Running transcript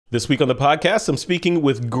This week on the podcast, I'm speaking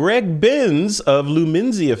with Greg Benz of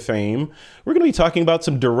Lumenzia fame. We're going to be talking about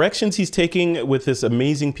some directions he's taking with this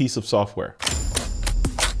amazing piece of software.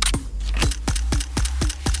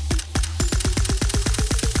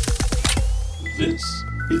 This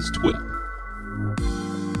is TWiP.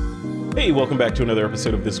 Hey, welcome back to another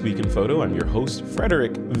episode of This Week in Photo. I'm your host,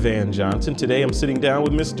 Frederick Van Johnson. Today I'm sitting down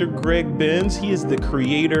with Mr. Greg Benz. He is the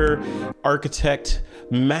creator, architect,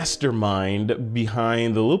 mastermind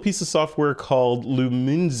behind the little piece of software called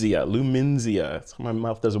Lumenzia. My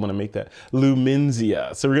mouth doesn't want to make that.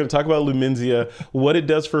 Lumenzia. So we're going to talk about Lumenzia, what it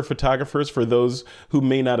does for photographers, for those who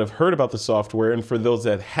may not have heard about the software, and for those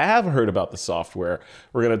that have heard about the software,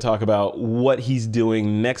 we're going to talk about what he's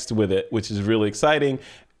doing next with it, which is really exciting,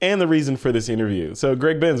 and the reason for this interview. So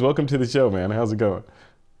Greg Benz, welcome to the show, man. How's it going?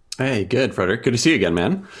 Hey, good, Frederick. Good to see you again,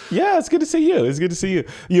 man. Yeah, it's good to see you. It's good to see you.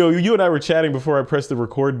 You know, you and I were chatting before I pressed the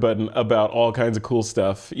record button about all kinds of cool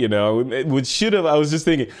stuff, you know, which should have, I was just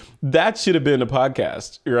thinking, that should have been a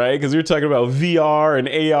podcast, right? Because we were talking about VR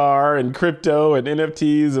and AR and crypto and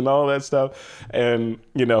NFTs and all that stuff. And,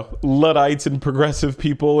 you know, Luddites and progressive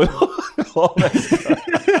people and all that stuff.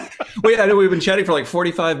 Wait, I know we've been chatting for like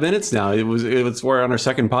 45 minutes now. We're on our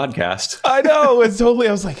second podcast. I know. It's totally,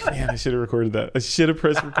 I was like, man, I should have recorded that. I should have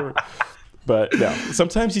pressed record. But no,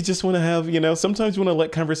 sometimes you just want to have, you know, sometimes you want to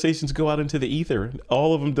let conversations go out into the ether.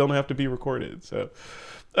 All of them don't have to be recorded. So,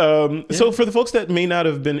 So for the folks that may not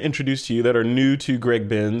have been introduced to you, that are new to Greg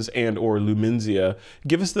Benz and or Lumenzia,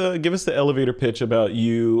 give us the elevator pitch about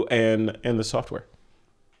you and the software.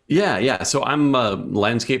 Yeah. So I'm a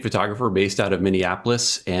landscape photographer based out of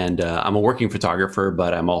Minneapolis, and I'm a working photographer,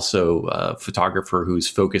 but I'm also a photographer who's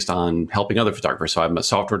focused on helping other photographers. So I'm a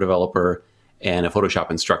software developer and a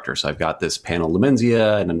Photoshop instructor. So I've got this panel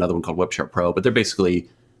Lumenzia and another one called WebSharp Pro, but they're basically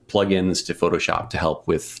plugins to Photoshop to help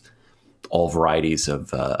with all varieties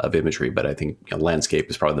of imagery. But I think landscape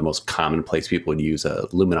is probably the most common place people would use a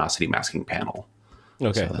luminosity masking panel.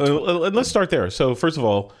 Okay, so let's start there. So first of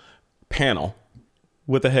all, panel.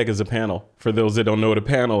 What the heck is a panel? For those that don't know what a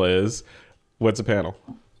panel is, what's a panel?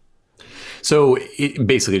 So it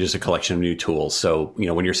basically just a collection of new tools. So, you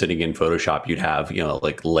know, when you're sitting in Photoshop, you'd have, you know,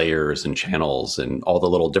 like layers and channels and all the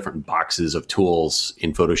little different boxes of tools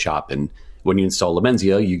in Photoshop. And when you install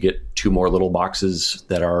Lumenzia, you get two more little boxes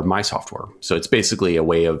that are my software. So it's basically a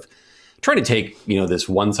way of trying to take, you know, this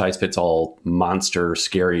one size fits all monster,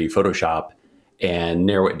 scary Photoshop and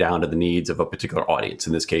narrow it down to the needs of a particular audience.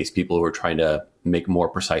 In this case, people who are trying to make more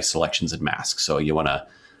precise selections and masks. So you want to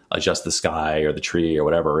adjust the sky or the tree or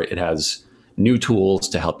whatever. It has new tools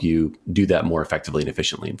to help you do that more effectively and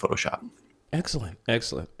efficiently in Photoshop. Excellent.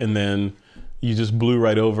 And then you just blew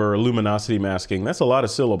right over luminosity masking. That's a lot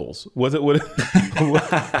of syllables. What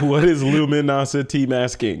is luminosity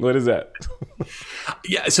masking? What is that?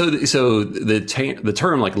 Yeah, so the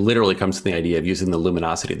term like literally comes from the idea of using the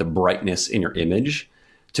luminosity, the brightness in your image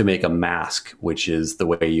to make a mask, which is the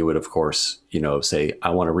way you would, of course, you know, say,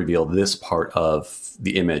 I want to reveal this part of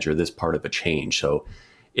the image or this part of a change. So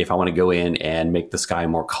if I want to go in and make the sky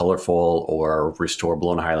more colorful or restore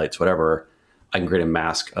blown highlights, whatever, I can create a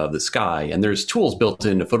mask of the sky. And there's tools built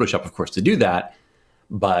into Photoshop, of course, to do that,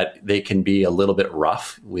 but they can be a little bit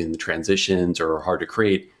rough when the transitions are hard to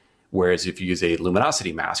create. Whereas if you use a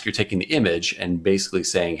luminosity mask, you're taking the image and basically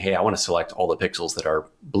saying, hey, I want to select all the pixels that are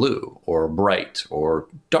blue or bright or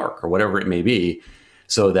dark or whatever it may be,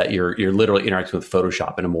 so that you're literally interacting with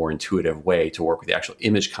Photoshop in a more intuitive way to work with the actual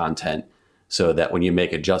image content, so that when you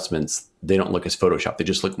make adjustments, they don't look as Photoshop. They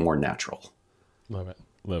just look more natural. Love it.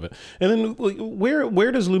 And then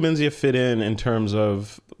where does Lumenzia fit in terms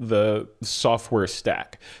of the software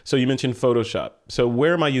stack? So you mentioned Photoshop. So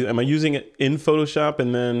where am I using it in Photoshop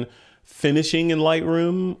and then finishing in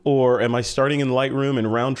Lightroom? Or am I starting in Lightroom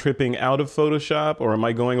and round tripping out of Photoshop? Or am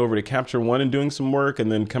I going over to Capture One and doing some work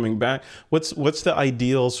and then coming back? What's the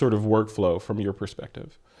ideal sort of workflow from your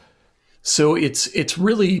perspective? So it's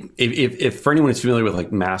really, if for anyone who's familiar with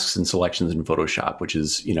like masks and selections in Photoshop, which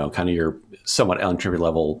is, you know, kind of your somewhat entry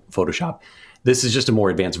level Photoshop, this is just a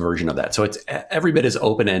more advanced version of that. So it's every bit as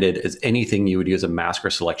open-ended as anything you would use a mask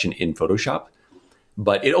or selection in Photoshop,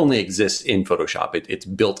 but it only exists in Photoshop. It's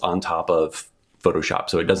built on top of Photoshop.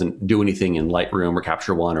 So it doesn't do anything in Lightroom or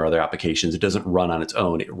Capture One or other applications. It doesn't run on its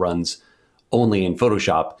own. It runs only in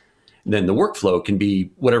Photoshop. Then the workflow can be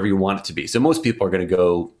whatever you want it to be. So most people are going to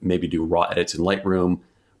go maybe do raw edits in Lightroom,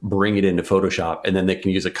 bring it into Photoshop, and then they can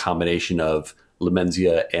use a combination of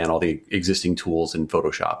Lumenzia and all the existing tools in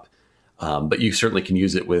Photoshop. But you certainly can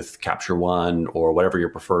use it with Capture One or whatever your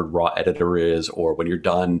preferred raw editor is, or when you're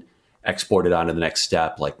done, export it on to the next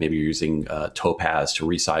step, like maybe you're using Topaz to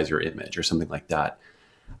resize your image or something like that.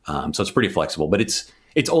 So it's pretty flexible, but it's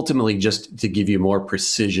ultimately just to give you more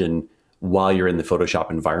precision while you're in the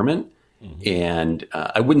Photoshop environment. And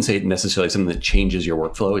I wouldn't say it necessarily something that changes your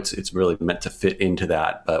workflow. It's really meant to fit into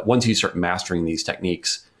that. But once you start mastering these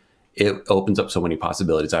techniques, it opens up so many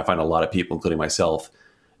possibilities. I find a lot of people, including myself,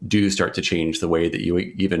 do start to change the way that you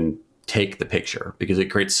even take the picture, because it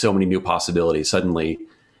creates so many new possibilities. Suddenly,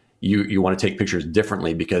 you want to take pictures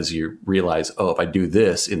differently because you realize, oh, if I do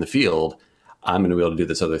this in the field, I'm going to be able to do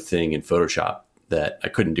this other thing in Photoshop that I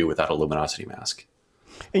couldn't do without a luminosity mask.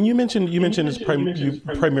 And you mentioned you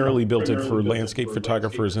primarily built it for landscape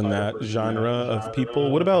photographers in that genre of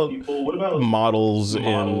people. What about models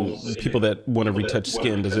and people that want to retouch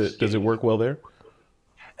skin? Does it work well there?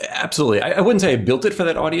 Absolutely. I wouldn't say I built it for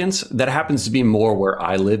that audience. That happens to be more where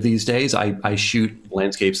I live these days. I shoot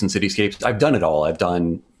landscapes and cityscapes. I've done it all. I've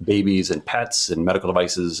done babies and pets and medical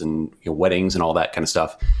devices and weddings and all that kind of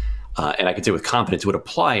stuff. And I can say with confidence it would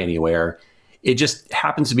apply anywhere. It just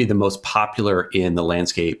happens to be the most popular in the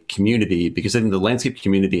landscape community because I think the landscape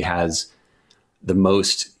community has the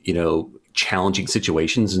most, challenging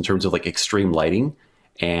situations in terms of like extreme lighting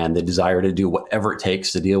and the desire to do whatever it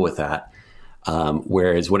takes to deal with that.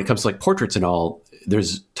 Whereas when it comes to like portraits and all,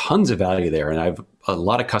 there's tons of value there. And I have a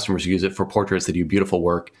lot of customers who use it for portraits that do beautiful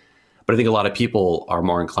work. But I think a lot of people are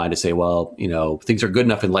more inclined to say, well, things are good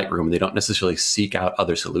enough in Lightroom. They don't necessarily seek out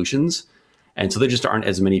other solutions. And so there just aren't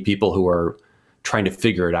as many people who are trying to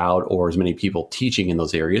figure it out or as many people teaching in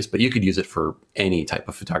those areas. But you could use it for any type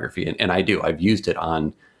of photography. And I do. I've used it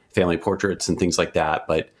on family portraits and things like that.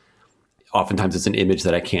 But oftentimes it's an image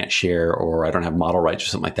that I can't share or I don't have model rights or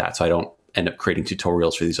something like that. So I don't end up creating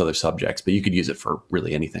tutorials for these other subjects. But you could use it for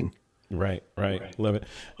really anything. Right. Love it.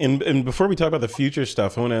 And before we talk about the future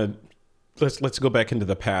stuff, I want to let's go back into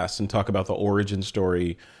the past and talk about the origin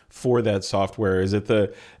story for that software. Is it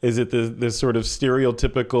the sort of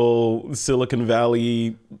stereotypical Silicon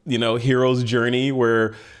Valley, hero's journey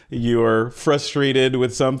where you're frustrated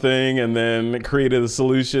with something and then created a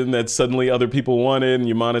solution that suddenly other people wanted and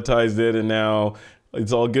you monetized it and now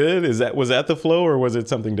it's all good? Was that the flow or was it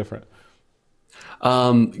something different?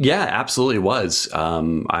 Yeah, absolutely was.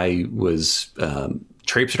 I was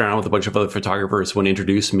traipsing around with a bunch of other photographers when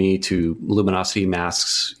introduced me to luminosity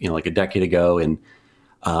masks, like a decade ago. And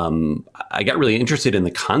I got really interested in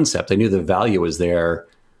the concept. I knew the value was there,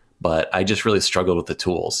 but I just really struggled with the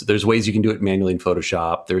tools. There's ways you can do it manually in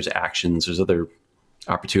Photoshop. There's actions, there's other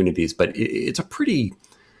opportunities, but it's a pretty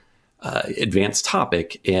advanced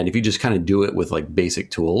topic. And if you just kind of do it with like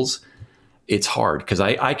basic tools, it's hard because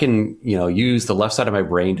I can, use the left side of my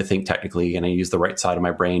brain to think technically and I use the right side of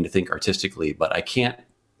my brain to think artistically, but I can't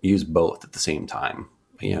use both at the same time.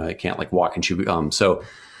 I can't like walk and chew gum. So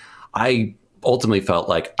I ultimately felt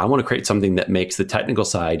like I want to create something that makes the technical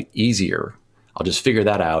side easier. I'll just figure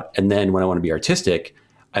that out. And then when I want to be artistic,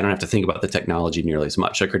 I don't have to think about the technology nearly as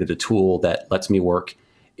much. I created a tool that lets me work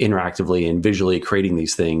interactively and visually creating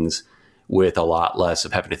these things with a lot less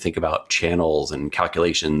of having to think about channels and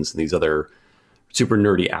calculations and these other super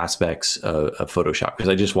nerdy aspects of Photoshop, because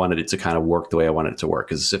I just wanted it to kind of work the way I wanted it to work.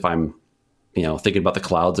 Because if I'm, thinking about the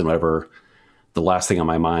clouds and whatever, the last thing on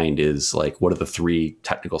my mind is like, what are the 3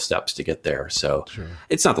 technical steps to get there? So sure.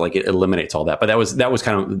 It's not like it eliminates all that, but that was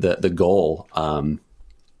kind of the goal.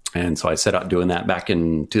 And so I set out doing that back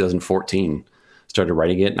in 2014, started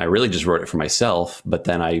writing it, and I really just wrote it for myself, but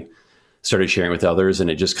then I started sharing with others and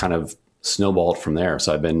it just kind of snowballed from there.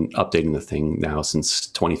 So I've been updating the thing now since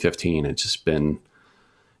 2015. It's just been,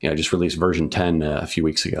 I just released version 10 a few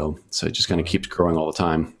weeks ago. So it just kind of keeps growing all the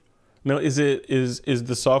time. Now, is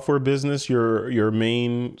the software business your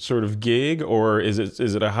main sort of gig, or is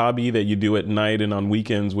it a hobby that you do at night and on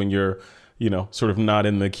weekends when you're, sort of not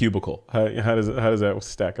in the cubicle? How does that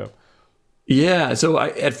stack up? Yeah. So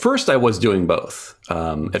at first I was doing both.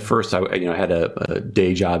 At first I had a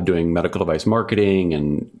day job doing medical device marketing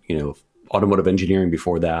and, automotive engineering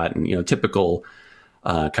before that. And, typical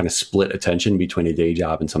kind of split attention between a day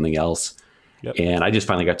job and something else. Yep. And I just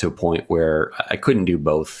finally got to a point where I couldn't do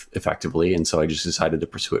both effectively. And so I just decided to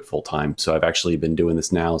pursue it full time. So I've actually been doing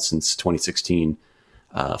this now since 2016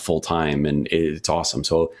 full time, and it's awesome.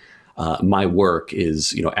 So my work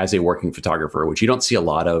is, as a working photographer, which you don't see a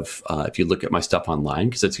lot of if you look at my stuff online,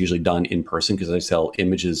 because it's usually done in person because I sell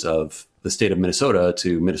images of the state of Minnesota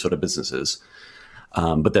to Minnesota businesses.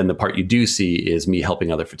 But then the part you do see is me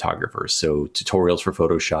helping other photographers. So tutorials for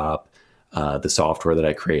Photoshop, the software that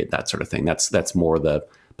I create, that sort of thing. That's more the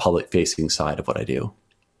public facing side of what I do.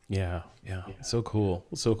 Yeah, yeah, so cool,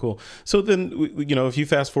 so cool. So then, if you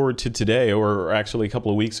fast forward to today, or actually a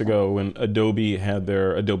couple of weeks ago, when Adobe had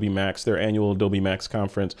their Adobe Max, their annual Adobe Max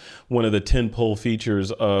conference, one of the tentpole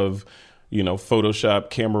features of, Photoshop,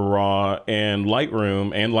 Camera Raw, and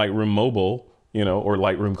Lightroom Mobile, or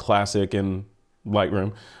Lightroom Classic and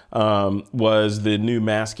Lightroom, was the new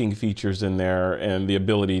masking features in there, and the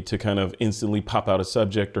ability to kind of instantly pop out a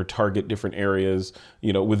subject or target different areas,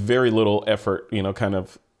 with very little effort, kind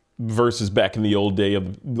of versus back in the old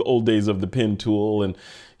days of the pen tool and,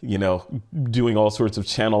 doing all sorts of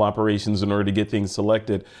channel operations in order to get things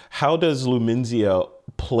selected. How does Lumenzia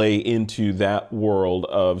play into that world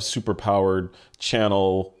of superpowered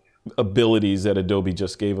channel abilities that Adobe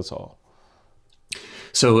just gave us all?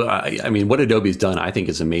 So, what Adobe's done, I think,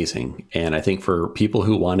 is amazing. And I think for people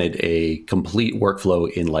who wanted a complete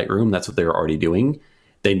workflow in Lightroom, that's what they're already doing.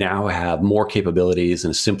 They now have more capabilities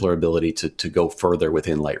and a simpler ability to go further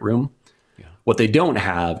within Lightroom. Yeah. What they don't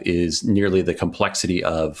have is nearly the complexity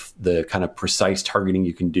of the kind of precise targeting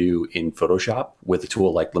you can do in Photoshop with a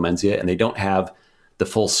tool like Lumenzia, and they don't have the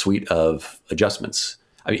full suite of adjustments.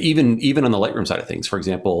 Even on the Lightroom side of things, for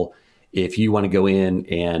example, if you want to go in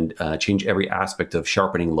and change every aspect of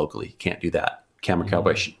sharpening locally, can't do that. Camera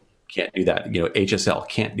calibration, can't do that. HSL,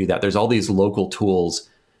 can't do that. There's all these local tools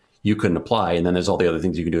you can apply, and then there's all the other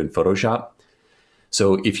things you can do in Photoshop.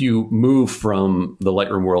 So if you move from the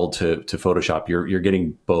Lightroom world to Photoshop, you're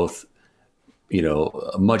getting both,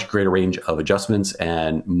 a much greater range of adjustments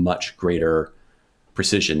and much greater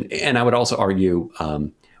precision. And I would also argue,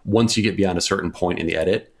 once you get beyond a certain point in the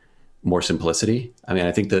edit, more simplicity.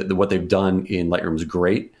 I think that what they've done in Lightroom is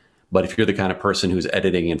great, but if you're the kind of person who's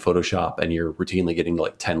editing in Photoshop and you're routinely getting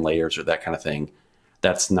like 10 layers or that kind of thing,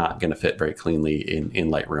 that's not going to fit very cleanly in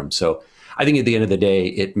Lightroom. So I think at the end of the day,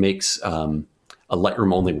 it makes a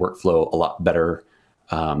Lightroom only workflow a lot better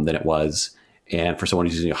than it was. And for someone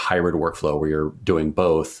who's using a hybrid workflow where you're doing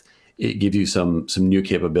both, it gives you some new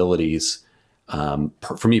capabilities.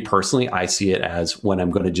 For me personally, I see it as when I'm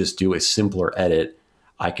going to just do a simpler edit,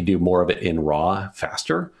 I can do more of it in RAW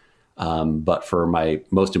faster. But for my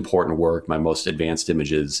most important work, my most advanced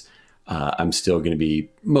images, I'm still going to be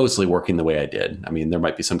mostly working the way I did. There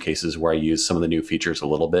might be some cases where I use some of the new features a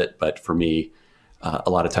little bit, but for me,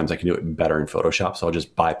 a lot of times I can do it better in Photoshop. So I'll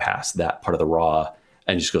just bypass that part of the RAW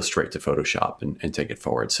and just go straight to Photoshop and take it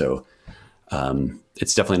forward. So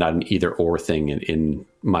it's definitely not an either or thing in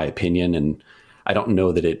my opinion. And I don't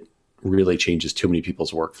know that it really changes too many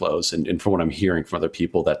people's workflows. And from what I'm hearing from other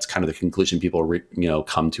people, that's kind of the conclusion people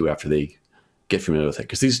come to after they get familiar with it.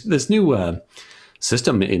 Because this new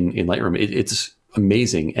system in Lightroom, it's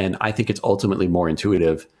amazing. And I think it's ultimately more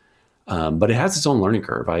intuitive, but it has its own learning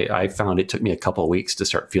curve. I found it took me a couple of weeks to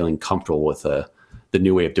start feeling comfortable with the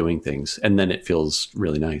new way of doing things. And then it feels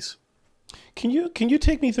really nice. Can you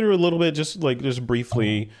take me through a little bit, just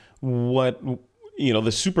briefly, what the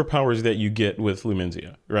superpowers that you get with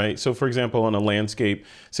Lumenzia, right? So for example, on a landscape,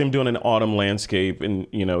 say I'm doing an autumn landscape, and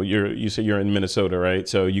you say you're in Minnesota, right?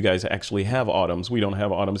 So you guys actually have autumns. We don't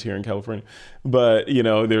have autumns here in California, but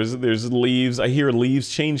there's leaves. I hear leaves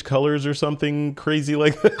change colors or something crazy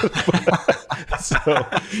like that. So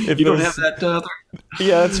if you don't have that,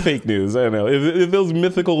 yeah, that's fake news. I don't know. If those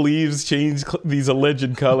mythical leaves change these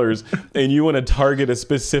alleged colors, and you want to target a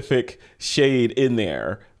specific shade in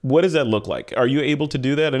there, what does that look like? Are you able to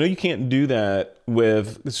do that? I know you can't do that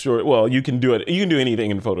with you can do it. You can do anything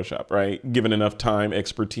in Photoshop, right? Given enough time,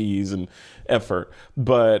 expertise, and effort.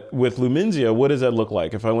 But with Lumenzia, what does that look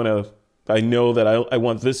like? If I know that I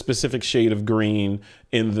want this specific shade of green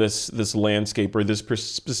in this landscape, or this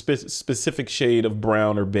specific shade of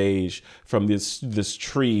brown or beige from this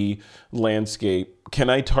tree landscape. Can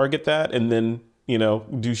I target that and then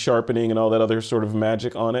do sharpening and all that other sort of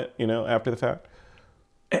magic on it after the fact?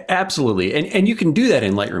 Absolutely. And you can do that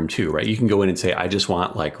in Lightroom too, right? You can go in and say, I just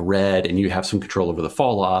want like red, and you have some control over the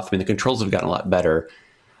fall off. The controls have gotten a lot better.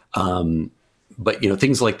 But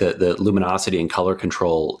things like the luminosity and color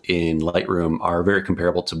control in Lightroom are very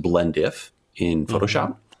comparable to BlendIf in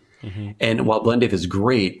Photoshop. Mm-hmm. And while BlendIf is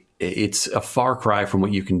great, it's a far cry from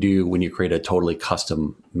what you can do when you create a totally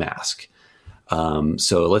custom mask.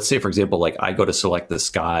 So let's say, for example, like I go to select the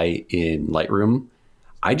sky in Lightroom,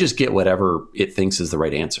 I just get whatever it thinks is the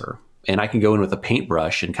right answer. And I can go in with a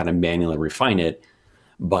paintbrush and kind of manually refine it,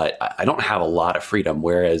 but I don't have a lot of freedom.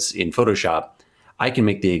 Whereas in Photoshop, I can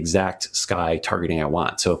make the exact sky targeting I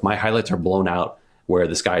want. So if my highlights are blown out where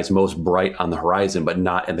the sky is most bright on the horizon, but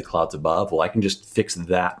not in the clouds above, well, I can just fix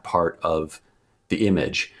that part of the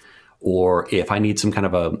image. Or if I need some kind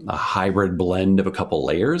of a hybrid blend of a couple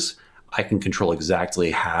layers, I can control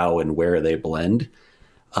exactly how and where they blend.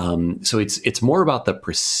 So it's more about the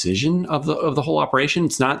precision of the whole operation.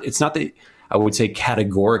 It's not that I would say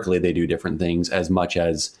categorically they do different things as much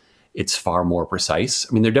as it's far more precise.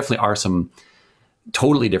 I mean, there definitely are some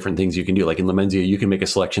totally different things you can do. Like in Lumenzia, you can make a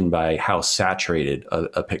selection by how saturated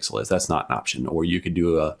a pixel is. That's not an option. Or you could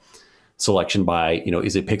do a selection by,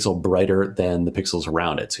 is a pixel brighter than the pixels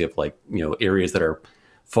around it? So you have like, areas that are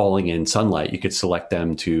falling in sunlight, you could select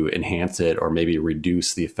them to enhance it or maybe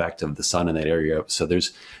reduce the effect of the sun in that area. So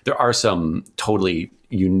there are some totally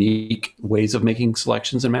unique ways of making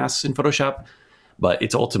selections and masks in Photoshop, but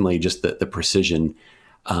it's ultimately just the precision.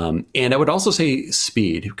 And I would also say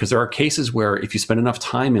speed, because there are cases where if you spend enough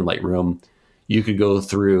time in Lightroom, you could go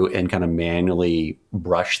through and kind of manually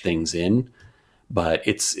brush things in, but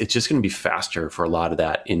it's just going to be faster for a lot of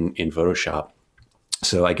that in Photoshop.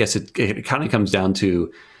 So I guess it kind of comes down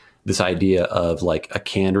to this idea of like a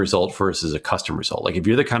canned result versus a custom result. Like if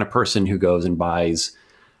you're the kind of person who goes and buys,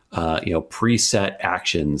 preset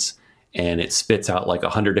actions and it spits out like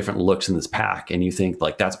 100 different looks in this pack, and you think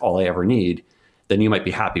like that's all I ever need, then you might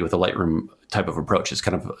be happy with a Lightroom type of approach. It's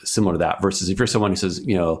kind of similar to that. Versus if you're someone who says,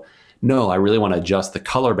 no, I really want to adjust the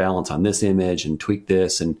color balance on this image and tweak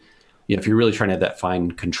this, and if you're really trying to have that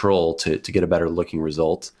fine control to get a better looking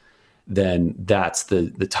result, then that's the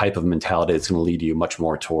type of mentality that's going to lead you much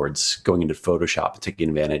more towards going into Photoshop and taking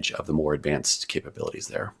advantage of the more advanced capabilities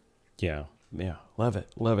there. Yeah. Love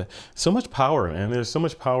it. So much power, man. There's so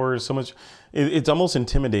much power, so much, it's almost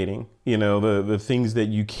intimidating, the things that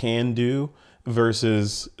you can do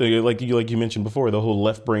versus like you mentioned before, the whole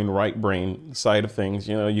left brain, right brain side of things.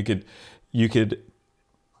 You could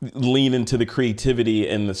lean into the creativity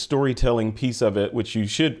and the storytelling piece of it, which you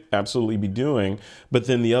should absolutely be doing. But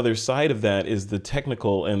then the other side of that is the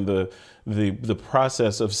technical and the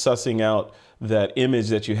process of sussing out that image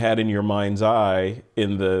that you had in your mind's eye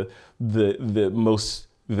in the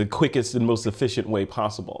quickest and most efficient way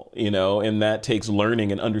possible, and that takes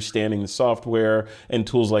learning and understanding the software and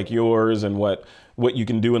tools like yours and what you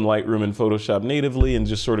can do in Lightroom and Photoshop natively, and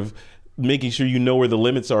just sort of making sure where the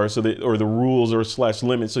limits are, or the rules or /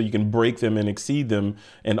 limits, so you can break them and exceed them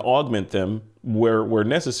and augment them where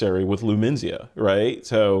necessary with Lumenzia, right?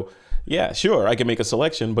 So yeah, sure, I can make a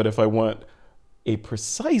selection, but if I want a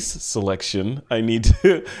precise selection, I need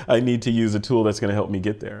to use a tool that's going to help me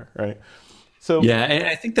get there, right? So yeah, and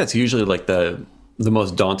I think that's usually like the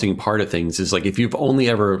most daunting part of things is like if you've only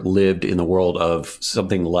ever lived in the world of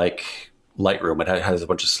something like Lightroom, it has a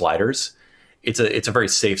bunch of sliders. It's a very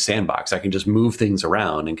safe sandbox. I can just move things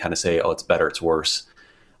around and kind of say, oh, it's better, it's worse.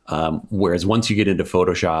 Whereas once you get into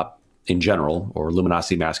Photoshop in general, or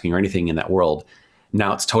luminosity masking or anything in that world,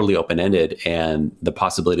 now it's totally open-ended and the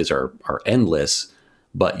possibilities are endless,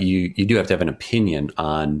 but you do have to have an opinion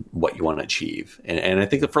on what you want to achieve. And I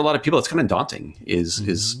think that for a lot of people, it's kind of daunting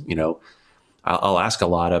I'll ask a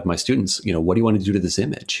lot of my students, what do you want to do to this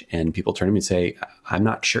image? And people turn to me and say, I'm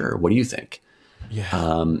not sure. What do you think?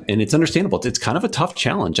 Yeah. And it's understandable. It's kind of a tough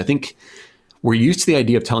challenge. I think we're used to the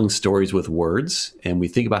idea of telling stories with words, and we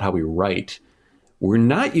think about how we write. We're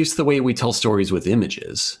not used to the way we tell stories with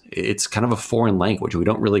images. It's kind of a foreign language. We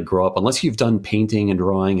don't really grow up, unless you've done painting and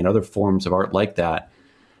drawing and other forms of art like that.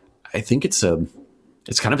 I think it's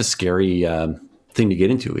kind of a scary thing to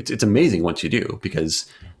get into. It's amazing once you do,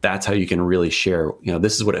 because that's how you can really share,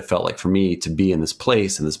 this is what it felt like for me to be in this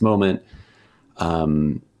place, in this moment.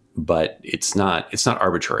 But it's not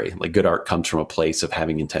arbitrary. Like good art comes from a place of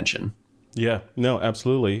having intention. Yeah, no,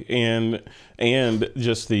 absolutely. And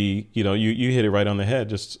just the, you hit it right on the head.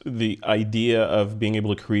 Just the idea of being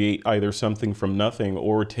able to create either something from nothing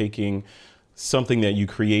or taking something that you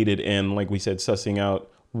created and, like we said, sussing out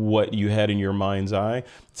what you had in your mind's eye.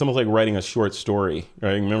 It's almost like writing a short story,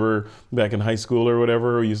 right? Remember back in high school or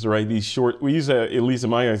whatever, we used to write these at least in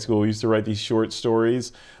my high school, we used to write these short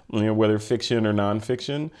stories, whether fiction or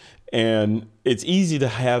nonfiction. And it's easy to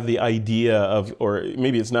have the idea of, or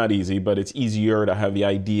maybe it's not easy, but it's easier to have the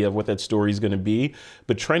idea of what that story is going to be.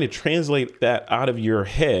 But trying to translate that out of your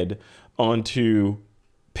head onto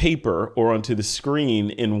paper or onto the screen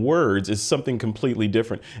in words is something completely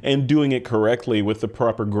different, and doing it correctly with the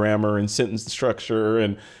proper grammar and sentence structure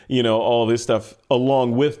and all this stuff,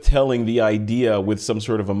 along with telling the idea with some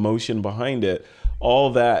sort of emotion behind it,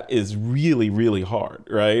 all that is really, really hard,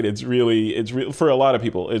 right? It's for a lot of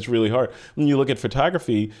people, it's really hard. When you look at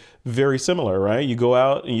photography, very similar, right? You go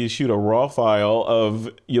out and you shoot a raw file of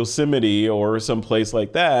Yosemite or some place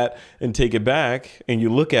like that and take it back and you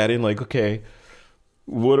look at it and like, okay,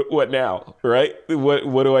 what now, right?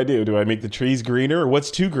 What do I do? Do I make the trees greener, or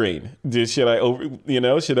what's too green? Should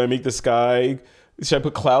I make the sky should I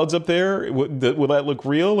put clouds up there? Will that look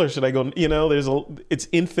real, or should I go? It's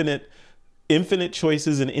infinite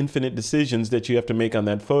choices and infinite decisions that you have to make on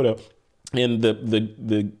that photo, and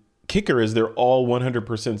the kicker is they're all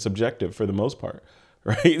 100% subjective for the most part.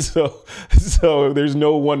 Right. So there's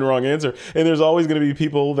no one wrong answer. And there's always going to be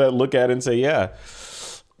people that look at it and say, yeah,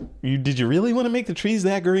 did you really want to make the trees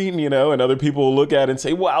that green? And other people will look at it and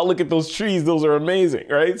say, wow, look at those trees. Those are amazing.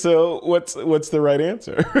 Right. So what's the right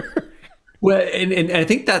answer? Well, and I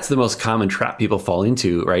think that's the most common trap people fall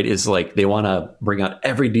into, right? Is like they want to bring out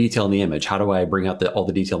every detail in the image. How do I bring out all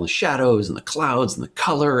the detail in the shadows and the clouds and the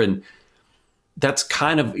color? And that's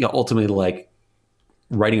kind of ultimately like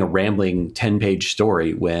writing a rambling 10-page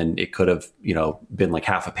story when it could have, been like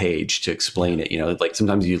half a page to explain it. Like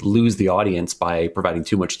sometimes you lose the audience by providing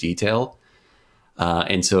too much detail.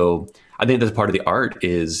 And so I think that's part of the art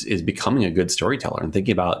is becoming a good storyteller and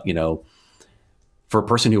thinking about, for a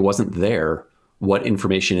person who wasn't there, what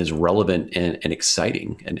information is relevant and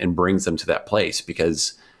exciting and brings them to that place.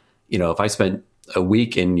 Because, if I spent a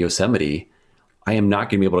week in Yosemite, I am not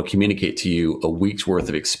going to be able to communicate to you a week's worth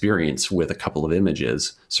of experience with a couple of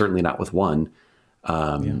images, certainly not with one.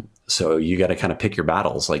 So you got to kind of pick your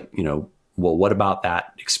battles. Like, well, what about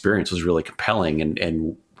that experience was really compelling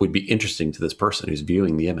and would be interesting to this person who's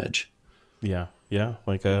viewing the image? Yeah. Yeah.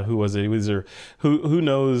 Like, who was it? Who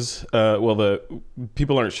knows? The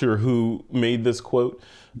people aren't sure who made this quote,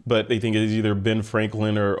 but they think it's either Ben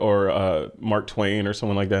Franklin or Mark Twain or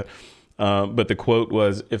someone like that. But the quote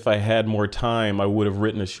was, if I had more time, I would have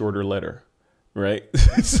written a shorter letter. Right.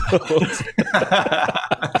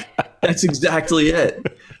 That's exactly it.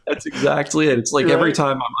 It's like every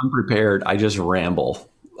time I'm unprepared, I just ramble.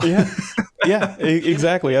 Yeah,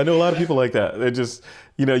 exactly. I know a lot of people like that. They just,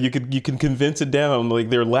 you can convince it down.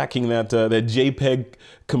 Like they're lacking that JPEG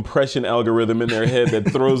compression algorithm in their head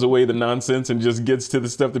that throws away the nonsense and just gets to the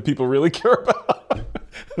stuff that people really care about.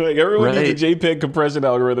 Like everyone needs a JPEG compression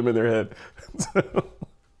algorithm in their head.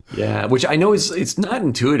 Yeah, which I know it's not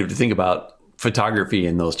intuitive to think about photography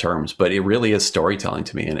in those terms, but it really is storytelling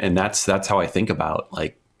to me, and that's how I think about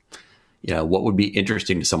like, what would be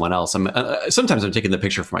interesting to someone else. Sometimes I'm taking the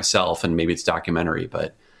picture for myself, and maybe it's documentary,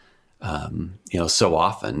 but so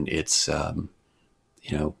often it's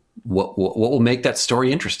what will make that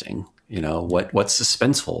story interesting. What's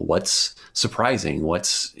suspenseful, what's surprising,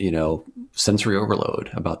 what's sensory overload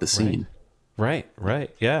about the scene. Right.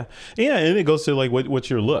 Yeah. And it goes to like, what's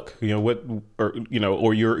your look,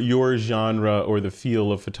 or your genre or the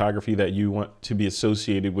feel of photography that you want to be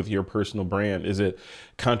associated with your personal brand. Is it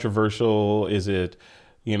controversial? Is it,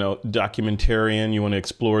 documentarian? You want to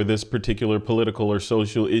explore this particular political or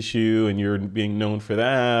social issue and you're being known for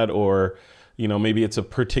that? Or, maybe it's a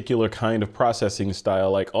particular kind of processing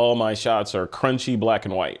style, like all my shots are crunchy black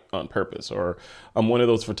and white on purpose. Or I'm one of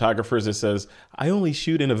those photographers that says, I only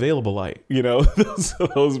shoot in available light,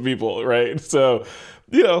 those people, right? So,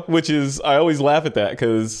 which is, I always laugh at that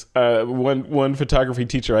because one photography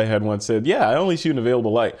teacher I had once said, yeah, I only shoot in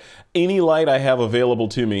available light. Any light I have available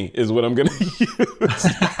to me is what I'm going to use.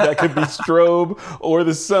 That could be strobe or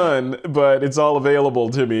the sun, but it's all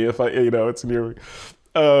available to me if it's near me.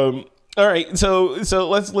 All right, so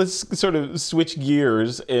let's sort of switch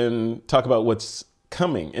gears and talk about what's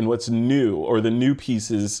coming and what's new, or the new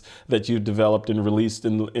pieces that you've developed and released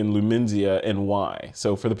in Lumenzia, and why.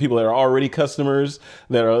 So for the people that are already customers,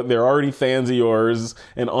 they're already fans of yours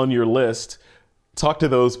and on your list, talk to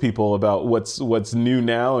those people about what's new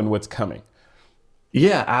now and what's coming.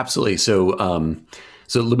 Yeah, absolutely. So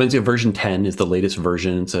Lumenzia version 10 is the latest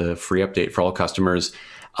version. It's a free update for all customers.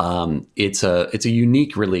 It's a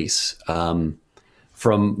unique release.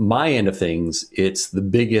 From my end of things, it's the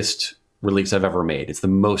biggest release I've ever made. It's the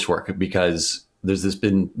most work because there's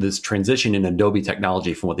been this transition in Adobe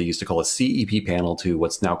technology from what they used to call a CEP panel to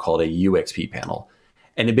what's now called a UXP panel.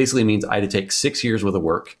 And it basically means I had to take 6 years worth of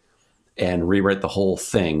work and rewrite the whole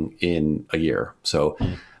thing in a year. So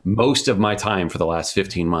most of my time for the last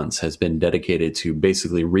 15 months has been dedicated to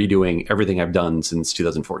basically redoing everything I've done since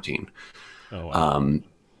 2014. Oh, wow.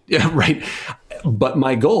 Yeah, right. But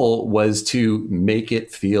my goal was to make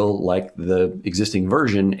it feel like the existing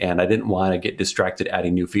version, and I didn't want to get distracted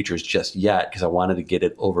adding new features just yet because I wanted to get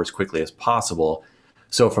it over as quickly as possible.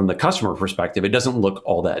 So from the customer perspective, it doesn't look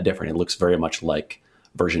all that different. It looks very much like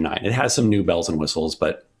version 9. It has some new bells and whistles,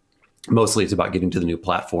 but mostly it's about getting to the new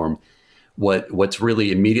platform. What's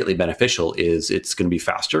really immediately beneficial is it's going to be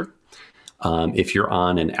faster. If you're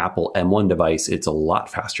on an Apple M1 device, it's a lot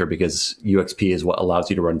faster because UXP is what allows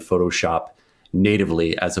you to run Photoshop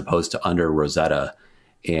natively as opposed to under Rosetta.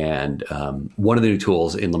 And one of the new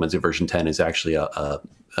tools in Lumenzia version 10 is actually a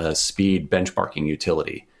speed benchmarking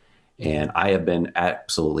utility. And I have been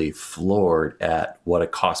absolutely floored at what a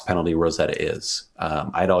cost penalty Rosetta is.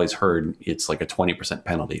 I'd always heard it's like a 20%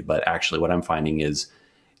 penalty, but actually what I'm finding is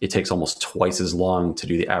it takes almost twice as long to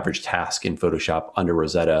do the average task in Photoshop under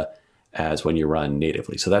Rosetta as when you run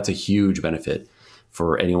natively. So that's a huge benefit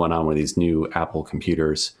for anyone on one of these new Apple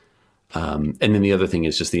computers. And then the other thing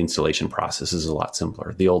is just the installation process is a lot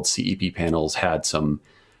simpler. The old CEP panels had some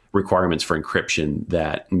requirements for encryption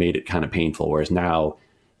that made it kind of painful, whereas now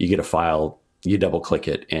you get a file, you double click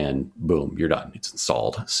it, and boom, you're done. It's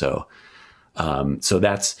installed. So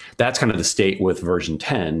that's kind of the state with version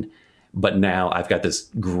 10. But now I've got this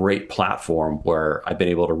great platform where I've been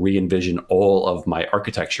able to re-envision all of my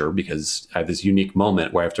architecture, because I have this unique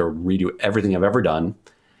moment where I have to redo everything I've ever done.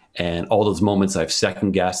 And all those moments I've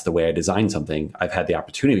second guessed the way I designed something, I've had the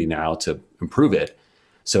opportunity now to improve it.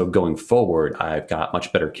 So going forward, I've got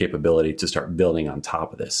much better capability to start building on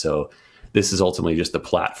top of this. So this is ultimately just the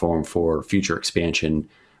platform for future expansion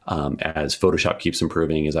as Photoshop keeps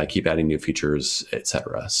improving, as I keep adding new features, et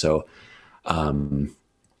cetera. So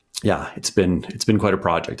yeah, it's been quite a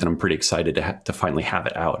project, and I'm pretty excited to finally have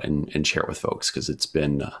it out and share it with folks, because it's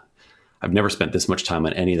been I've never spent this much time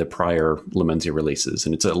on any of the prior Lumenzia releases,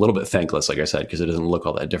 and it's a little bit thankless, like I said, because it doesn't look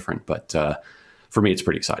all that different. But for me, it's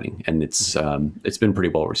pretty exciting, and it's been pretty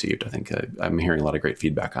well received. I think I'm hearing a lot of great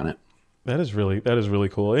feedback on it. That is really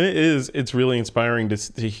cool. And it's really inspiring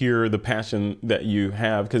to hear the passion that you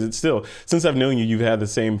have, because it's still, since I've known you, you've had the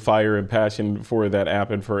same fire and passion for that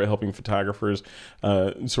app and for helping photographers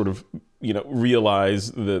sort of,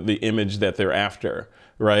 realize the image that they're after,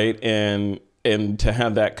 right? And to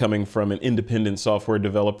have that coming from an independent software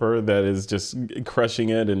developer that is just crushing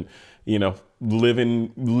it and,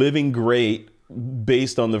 living great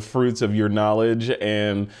based on the fruits of your knowledge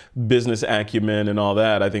and business acumen and all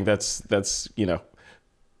that. I think that's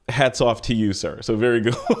hats off to you, sir. So very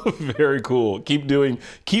good. Very cool. Keep doing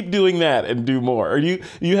that and do more.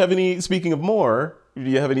 You have any, speaking of more, do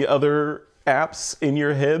you have any other apps in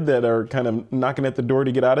your head that are kind of knocking at the door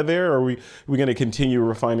to get out of there? Or are we going to continue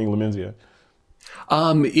refining Lumenzia?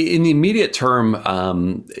 In the immediate term,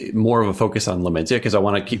 more of a focus on Lumenzia, because I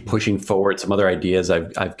want to keep pushing forward some other ideas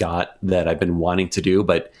I've got that I've been wanting to do,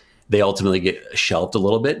 but they ultimately get shelved a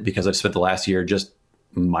little bit because I've spent the last year just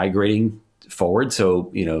migrating forward. So,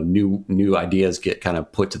 new ideas get kind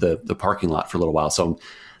of put to the parking lot for a little while. So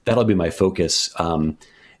that'll be my focus.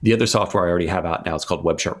 The other software I already have out now is called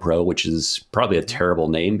WebSharp Pro, which is probably a terrible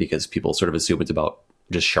name because people sort of assume it's about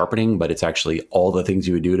just sharpening, but it's actually all the things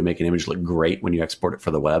you would do to make an image look great when you export it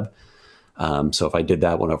for the web. So if I did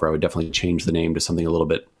that one over, I would definitely change the name to something a little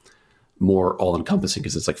bit more all-encompassing,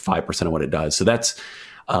 because it's like 5% of what it does. So that's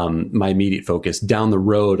my immediate focus. Down the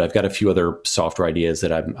road, I've got a few other software ideas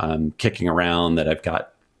that I'm kicking around that I've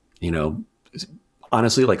got,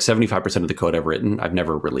 honestly, like 75% of the code I've written, I've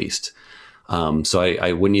never released. So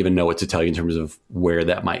I wouldn't even know what to tell you in terms of where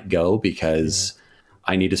that might go, because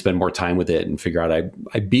I need to spend more time with it and figure out.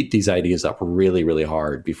 I beat these ideas up really, really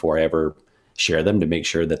hard before I ever share them, to make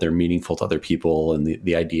sure that they're meaningful to other people and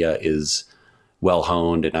the idea is well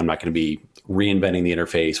honed, and I'm not going to be reinventing the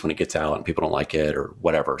interface when it gets out and people don't like it or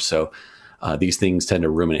whatever. So these things tend to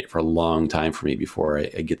ruminate for a long time for me before I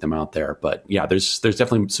get them out there. But yeah, there's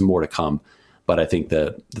definitely some more to come. But I think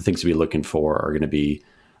the things to be looking for are going to be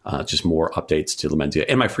just more updates to Lumenzia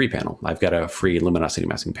and my free panel. I've got a free luminosity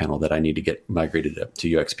masking panel that I need to get migrated to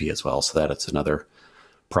UXP as well. So that's another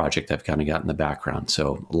project I've kind of got in the background.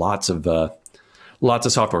 So lots of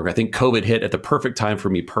software. I think COVID hit at the perfect time for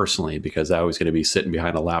me personally, because I was going to be sitting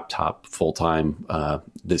behind a laptop full time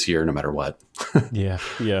this year, no matter what. Yeah.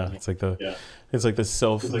 It's like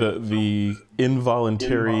the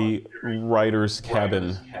involuntary writer's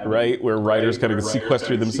cabin, right? Where writers kind of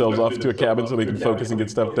sequester themselves off to a cabin so they can focus and get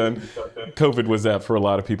stuff done. COVID was that for a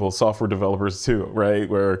lot of people, software developers too, right?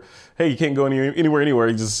 Where, hey, you can't go anywhere.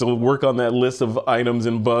 You just work on that list of items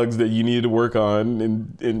and bugs that you needed to work on,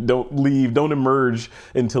 and don't emerge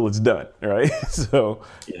until it's done, right? So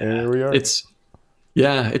here we are.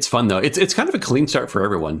 It's fun though. It's kind of a clean start for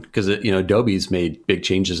everyone, because Adobe's made big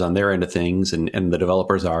changes on their end of things, and the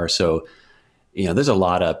developers are. So there's a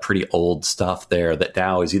lot of pretty old stuff there that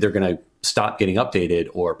now is either going to stop getting updated,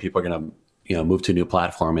 or people are going to move to a new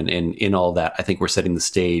platform. And in all that, I think we're setting the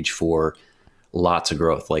stage for lots of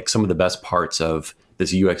growth. Like some of the best parts of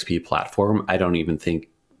this UXP platform, I don't even think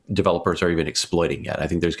developers are even exploiting yet. I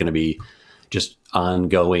think there's going to be just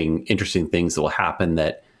ongoing interesting things that will happen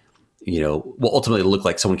that will ultimately look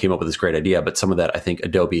like someone came up with this great idea. But some of that, I think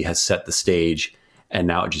Adobe has set the stage, and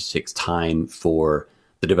now it just takes time for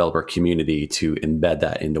the developer community to embed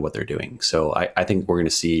that into what they're doing. So I think we're going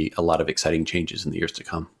to see a lot of exciting changes in the years to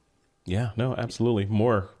come. Yeah, no, absolutely.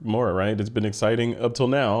 More, right? It's been exciting up till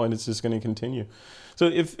now, and it's just going to continue. So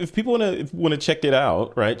if people want to check it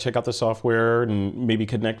out, right? Check out the software and maybe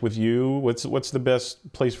connect with you. What's the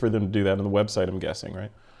best place for them to do that? On the website, I'm guessing,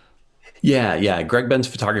 right? Yeah.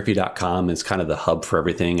 GregBenzPhotography.com is kind of the hub for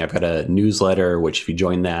everything. I've got a newsletter, which if you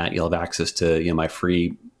join that, you'll have access to, my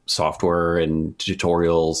free software and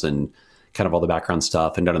tutorials and kind of all the background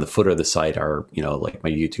stuff. And down on the footer of the site are, like my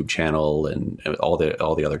YouTube channel and all the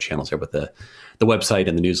other channels there. But the website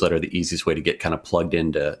and the newsletter are the easiest way to get kind of plugged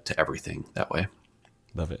into everything that way.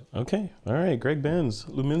 Love it. Okay. All right. Greg Benz,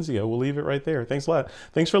 Lumenzia. We'll leave it right there. Thanks a lot.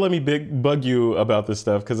 Thanks for letting me bug you about this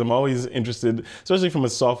stuff, because I'm always interested, especially from a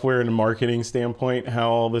software and marketing standpoint, how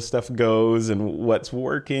all this stuff goes and what's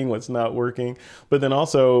working, what's not working. But then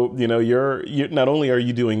also, you're not only are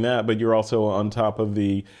you doing that, but you're also on top of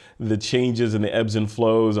the changes and the ebbs and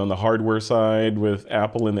flows on the hardware side with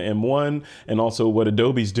Apple and the M1, and also what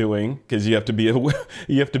Adobe's doing, because you have to be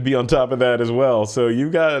on top of that as well. So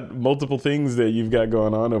you've got multiple things that you've got going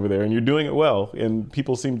on over there, and you're doing it well. And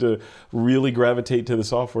people seem to really gravitate to the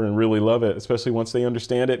software and really love it, especially once they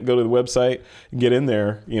understand it, go to the website and get in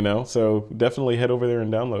there, So definitely head over there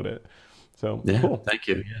and download it. So yeah, cool. Thank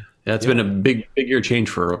you. Yeah, it's been a big year change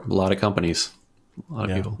for a lot of companies, a lot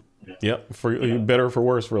of people. Yep, for better or for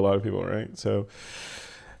worse for a lot of people, right? So,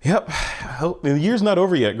 yep. The year's not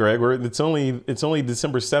over yet, Greg. It's only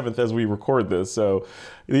December 7th as we record this. So,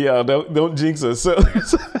 yeah, don't jinx us. So,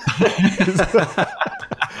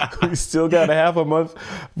 we still got a half a month,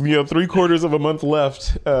 3/4 of a month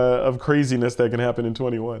left of craziness that can happen in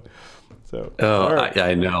 21. So, right.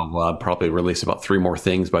 I know. Well, I'll probably release about 3 more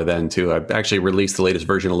things by then too. I actually released the latest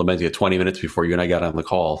version of Lumenzia 20 minutes before you and I got on the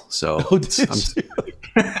call. So, I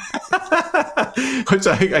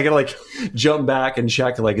gotta jump back and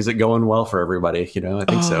check is it going well for everybody? I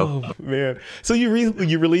think so. Man, so you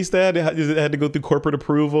released that? It had to go through corporate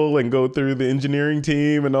approval and go through the engineering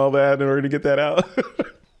team and all that in order to get that out.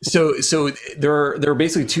 So there are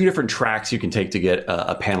basically 2 different tracks you can take to get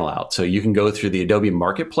a panel out. So you can go through the Adobe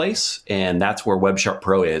Marketplace, and that's where WebSharp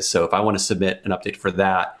Pro is. So if I want to submit an update for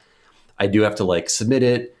that, I do have to submit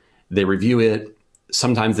it. They review it.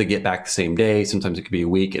 Sometimes they get back the same day. Sometimes it could be a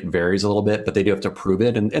week. It varies a little bit, but they do have to approve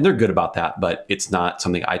it. And they're good about that, but it's not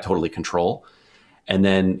something I totally control. And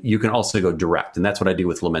then you can also go direct. And that's what I do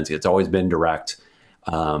with Lumenzia. It's always been direct.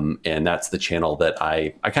 And that's the channel that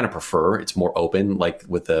I kind of prefer. It's more open,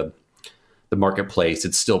 with the marketplace.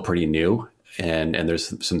 It's still pretty new. And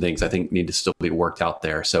there's some things I think need to still be worked out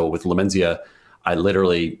there. So with Lumenzia, I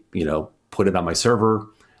literally, put it on my server,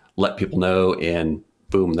 let people know, and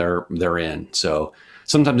boom, they're in. So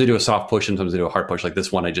sometimes I do a soft push, sometimes I do a hard push. Like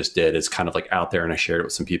this one I just did is kind of out there, and I shared it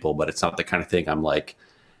with some people, but it's not the kind of thing I'm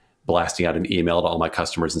blasting out an email to all my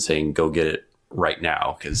customers and saying, go get it right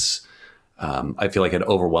now. Cause I feel like I'd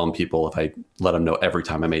overwhelm people if I let them know every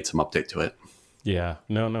time I made some update to it. Yeah,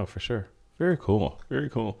 no, for sure. Very cool. Very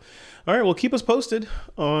cool. All right. Well, keep us posted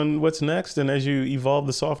on what's next. And as you evolve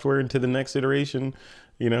the software into the next iteration,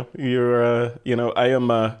 I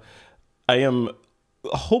am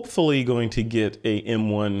hopefully going to get a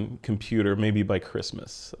M1 computer maybe by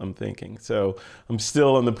Christmas, I'm thinking. So I'm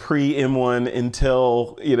still on the pre-M1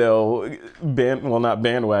 until, not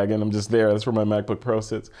bandwagon. I'm just there. That's where my MacBook Pro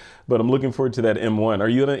sits. But I'm looking forward to that M1. Are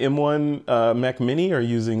you on an M1 Mac Mini, or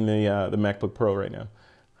using the MacBook Pro right now?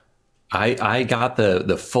 I got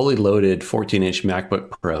the fully loaded 14-inch MacBook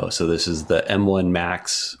Pro. So this is the M1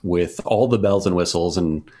 Max with all the bells and whistles.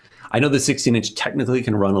 And I know the 16-inch technically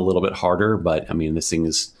can run a little bit harder, but I mean, this thing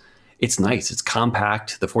it's nice. It's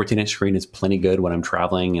compact. The 14-inch screen is plenty good when I'm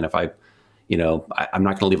traveling. And if I'm not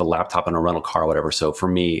going to leave a laptop in a rental car or whatever. So for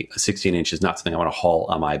me, a 16-inch is not something I want to haul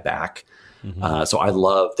on my back. Mm-hmm. So I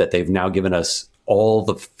love that they've now given us all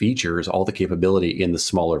the features, all the capability in the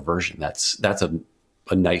smaller version. That's a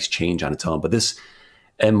nice change on its own. But this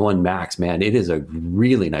M1 Max, man, it is a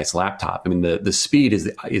really nice laptop. I mean, the speed is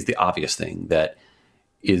the obvious thing that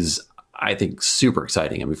is, I think, super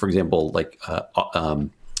exciting. I mean, for example, why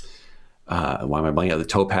am I blanking out? The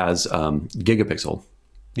Topaz Gigapixel.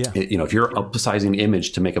 Yeah. If you're upsizing the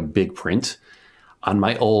image to make a big print, on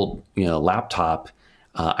my old laptop,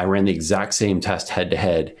 I ran the exact same test head to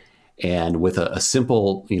head. And with a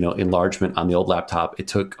simple, enlargement on the old laptop, it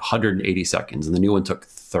took 180 seconds, and the new one took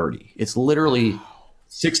 30. It's literally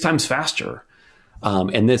 6 times faster.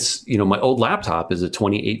 And this, my old laptop is a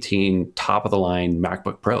 2018 top of the line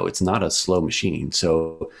MacBook Pro. It's not a slow machine.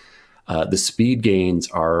 So the speed gains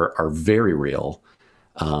are very real.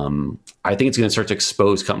 I think it's going to start to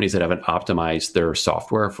expose companies that haven't optimized their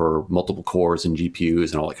software for multiple cores and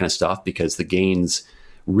GPUs and all that kind of stuff, because the gains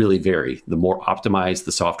really vary. The more optimized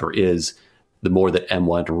the software is, the more that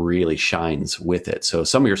M1 really shines with it. So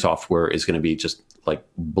some of your software is going to be just like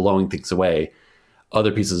blowing things away.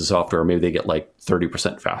 Other pieces of software, maybe they get like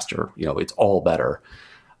 30% faster. It's all better.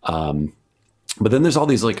 But then there's all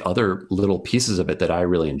these like other little pieces of it that I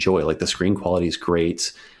really enjoy. Like the screen quality is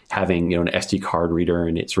great. Having an SD card reader,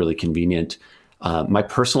 and it's really convenient. My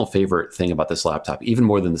personal favorite thing about this laptop, even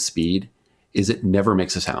more than the speed, is it never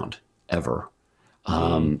makes a sound ever.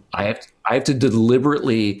 I have to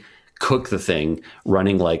deliberately cook the thing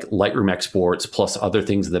running like Lightroom exports plus other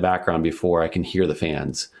things in the background before I can hear the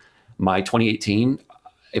fans. My 2018,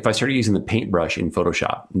 if I started using the paintbrush in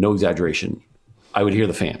Photoshop, no exaggeration, I would hear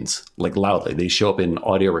the fans like loudly. They show up in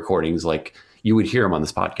audio recordings, like you would hear them on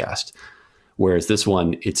this podcast. Whereas this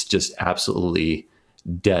one, it's just absolutely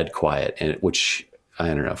dead quiet, and which I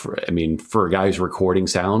don't know. For a guy who's recording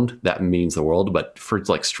sound, that means the world. But for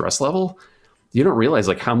like stress level, you don't realize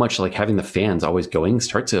like how much like having the fans always going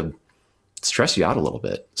start to stress you out a little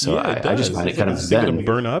bit. So yeah, I just find it kind of zen. Is it going to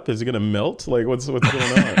burn up? Is it going to melt? Like what's going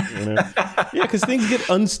on? Yeah, because things get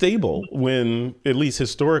unstable when, at least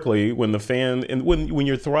historically, when the fan and when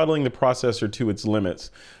you're throttling the processor to its limits,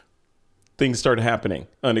 things start happening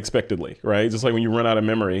unexpectedly, right? Just like when you run out of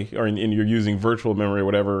memory and you're using virtual memory or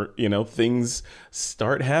whatever, things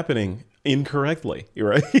start happening incorrectly,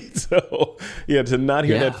 right? So yeah, to not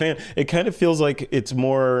hear that fan, it kind of feels like it's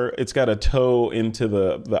got a toe into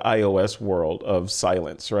the iOS world of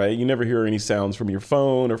silence, right? You never hear any sounds from your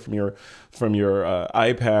phone or from your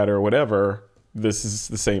iPad or whatever. This is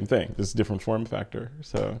the same thing. This is a different form factor.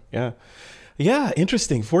 So yeah,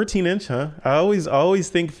 interesting. 14-inch, huh? I always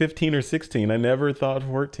think 15 or 16. I never thought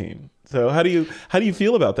 14. So how do you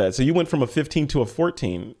feel about that? So you went from a 15 to a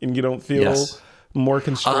 14, and you don't feel more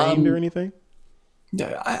constrained or anything?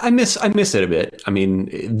 Yeah, I miss it a bit. I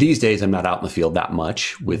mean, these days I'm not out in the field that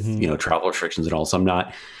much with travel restrictions and all. So I'm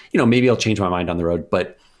not. Maybe I'll change my mind on the road.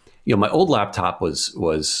 But my old laptop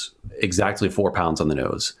was exactly 4 pounds on the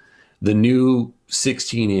nose. The new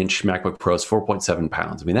 16-inch MacBook Pro is 4.7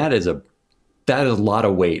 pounds. I mean, that is a lot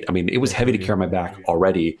of weight. I mean, it was heavy to carry on my back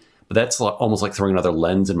already, but that's almost like throwing another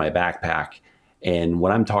lens in my backpack. And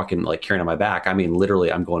when I'm talking like carrying on my back, I mean,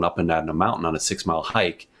 literally I'm going up and down a mountain on a 6-mile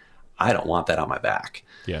hike. I don't want that on my back.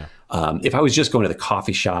 Yeah. If I was just going to the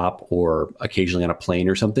coffee shop or occasionally on a plane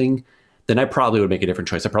or something, then I probably would make a different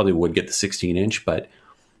choice. I probably would get the 16-inch, but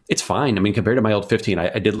it's fine. I mean, compared to my old 15, I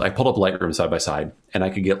pulled up Lightroom side by side, and I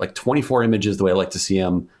could get like 24 images the way I like to see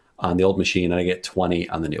them on the old machine, and I get 20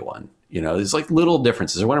 on the new one. There's like little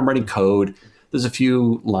differences. Or when I'm writing code, there's a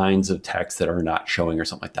few lines of text that are not showing or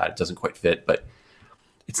something like that. It doesn't quite fit, but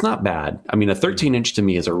it's not bad. I mean, a 13-inch to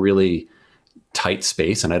me is a really tight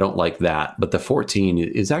space, and I don't like that. But the 14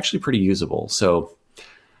 is actually pretty usable. So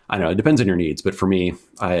I don't know. It depends on your needs. But for me,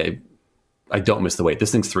 I don't miss the weight.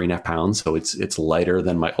 This thing's 3.5 pounds, so it's lighter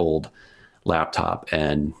than my old laptop.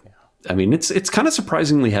 And I mean, it's kind of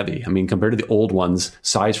surprisingly heavy. I mean, compared to the old ones,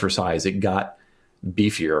 size for size, it got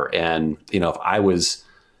beefier. And if I was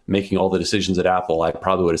making all the decisions at Apple, I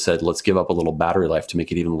probably would have said, let's give up a little battery life to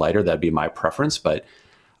make it even lighter. That'd be my preference. But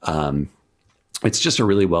it's just a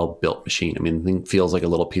really well built machine. I mean, the thing feels like a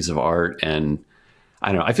little piece of art. And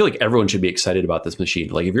I don't know, I feel like everyone should be excited about this machine.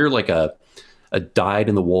 Like if you're like a dyed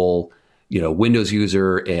in the wool, Windows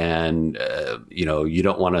user, and you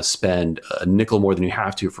don't want to spend a nickel more than you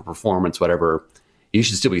have to for performance, whatever, you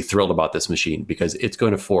should still be thrilled about this machine, because it's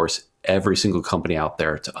going to force every single company out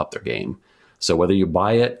there to up their game. So whether you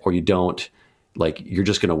buy it or you don't, like, you're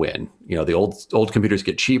just going to win. The old computers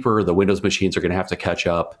get cheaper. The Windows machines are going to have to catch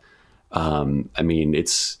up. I mean,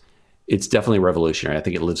 it's definitely revolutionary. I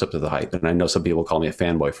think it lives up to the hype. And I know some people call me a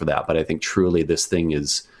fanboy for that, but I think truly this thing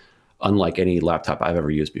is unlike any laptop I've ever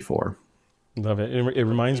used before. Love it. It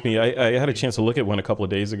reminds me, I had a chance to look at one a couple of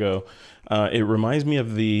days ago. It reminds me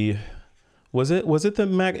of the, was it the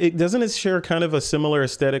Mac? Doesn't it share kind of a similar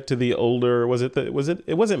aesthetic to the older, it wasn't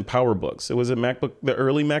PowerBooks. It was the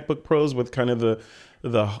early MacBook Pros with kind of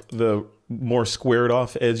the more squared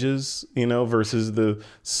off edges, versus the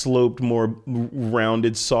sloped, more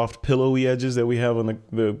rounded, soft, pillowy edges that we have on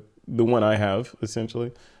the one I have,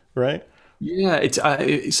 essentially, right? Yeah,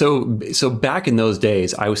 it's so back in those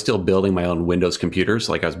days, I was still building my own Windows computers.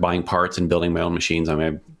 Like I was buying parts and building my own machines. I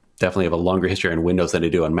mean, I definitely have a longer history on Windows than I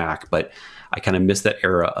do on Mac, but I kind of missed that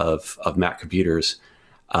era of Mac computers.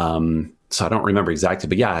 So I don't remember exactly,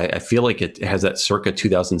 but yeah, I feel like it has that circa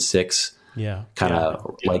 2006 kind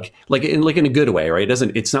of like in a good way, right?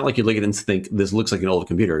 It's not like you look at it and think this looks like an old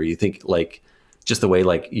computer. You think like just the way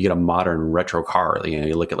like you get a modern retro car,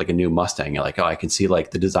 you look at like a new Mustang, you're like, oh, I can see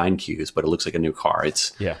like the design cues, but it looks like a new car.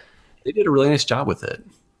 They did a really nice job with it.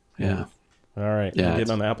 Yeah. All right. Yeah, I'm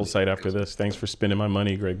getting on the Apple site after this. Thanks for spending my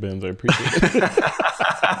money, Greg Benz. I appreciate it.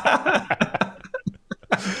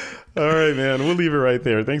 All right, man. We'll leave it right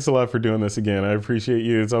there. Thanks a lot for doing this again. I appreciate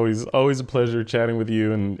you. It's always a pleasure chatting with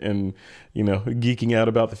you and geeking out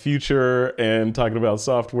about the future and talking about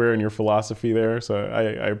software and your philosophy there. So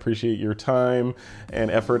I appreciate your time and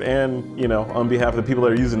effort. And, on behalf of the people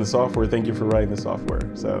that are using the software, thank you for writing the software.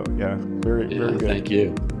 So, very good. Thank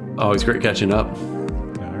you. Always great catching up.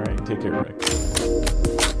 All right. Take care, Greg.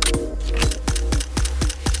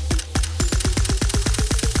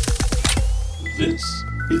 This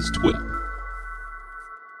is TWIP.